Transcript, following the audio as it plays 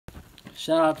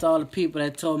Shout out to all the people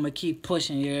that told me keep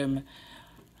pushing, you hear me?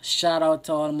 Shout out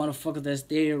to all the motherfuckers that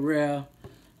stayed real.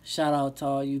 Shout out to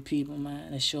all you people,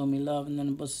 man, that show me love and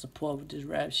nothing but support with this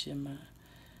rap shit, man.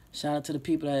 Shout out to the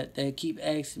people that keep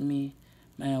asking me,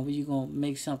 man, when you gonna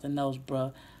make something else,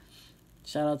 bro?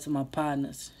 Shout out to my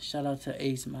partners. Shout out to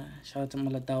Ace, man. Shout out to my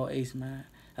little dog Ace, man.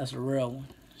 That's a real one.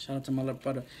 Shout out to my little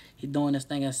brother. He doing this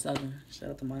thing at Southern. Shout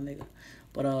out to my nigga.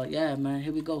 But yeah, man,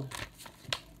 here we go.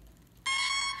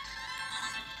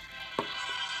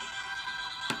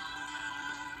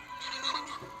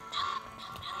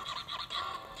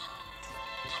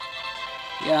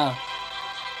 Yeah.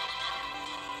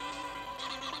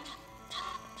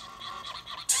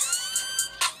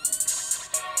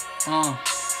 Uh.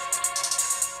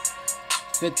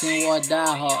 15 watt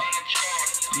die hard.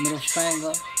 Middle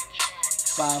finger.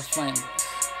 5 fingers.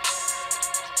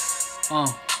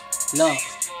 Look.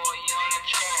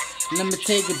 Let me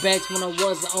take it back to when I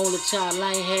was the only child.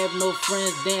 I ain't have no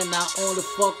friends then. I only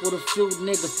fuck with a few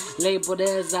niggas. Labeled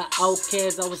as an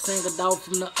outcast. I was singled out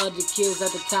from the other kids.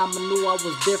 At the time I knew I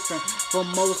was different from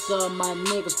most of my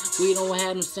niggas. We don't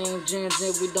have them same dreams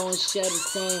and we don't share the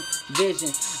same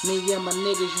vision. Me and my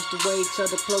niggas used to wear each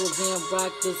other clothes and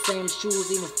rock the same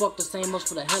shoes. Even fuck the same us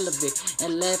for the hell of it.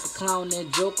 And laugh and clown and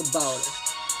joke about it.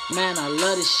 Man, I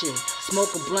love this shit.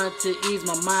 Smoke a blunt to ease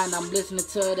my mind. I'm listening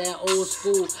to that old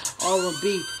school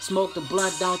R&B. Smoke the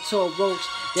blunt down to a roach.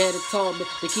 Daddy taught me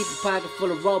to keep a pocket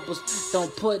full of rubbers.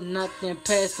 Don't put nothing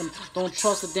past them. Don't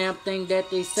trust a damn thing that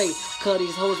they say. Cut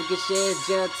these hoes and get your ass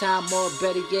jail time. Or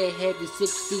better yet, have you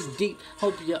 6 feet deep.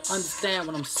 Hope you understand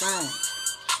what I'm saying.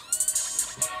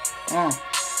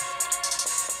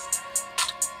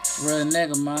 Real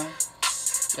nigga, man.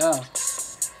 Yeah.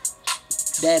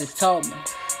 Daddy taught me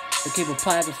to keep a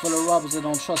pocket full of rubbers and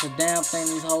don't trust a damn thing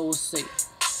these hoes say.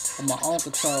 And my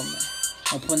uncle told me,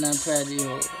 don't put nothing past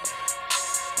you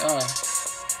hoes.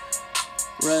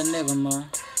 Real nigga, man.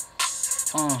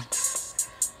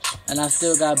 And I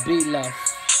still got beat left.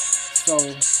 So,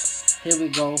 here we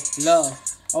go. Love.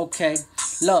 Okay.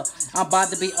 Look, I'm about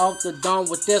to be off the dome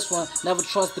with this one. Never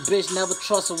trust a bitch, never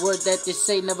trust a word that they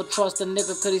say. Never trust a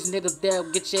nigga, cause these niggas there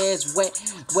get your ass wet.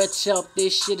 Wet you up,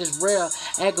 this shit is real.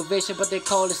 Aggravation, but they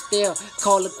call it still.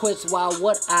 Call it quits, why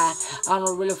would I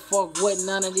don't really fuck with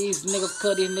none of these niggas,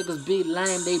 cause these niggas be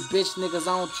lame. They bitch niggas,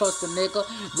 I don't trust a nigga.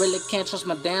 Really can't trust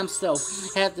my damn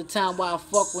self. Half the time why I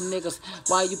fuck with niggas.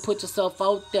 Why you put yourself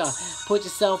out there? Put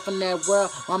yourself in that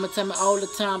world. Mama tell me all the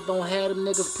time, don't have them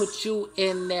niggas put you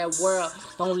in that world.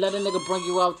 Don't let a nigga bring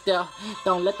you out there.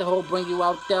 Don't let the hoe bring you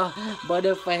out there. But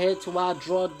if I had to, I'll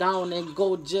draw down and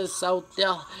go just out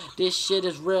there. This shit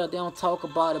is real. They don't talk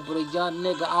about it. But a young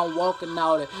nigga, I'm walking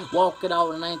out it. Walk it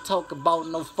out and I ain't talking about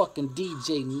no fucking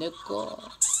DJ, nigga.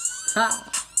 Ha!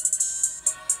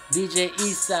 DJ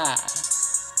Eastside.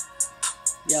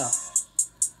 Yeah.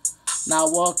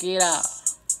 Now walk it out.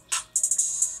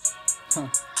 Huh.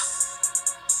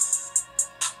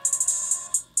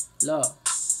 Love.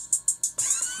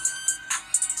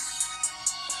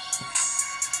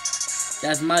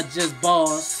 That's my just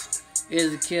boss.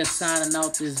 Is a kid signing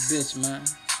out this bitch, man.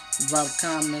 Drop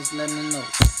comments, let me know.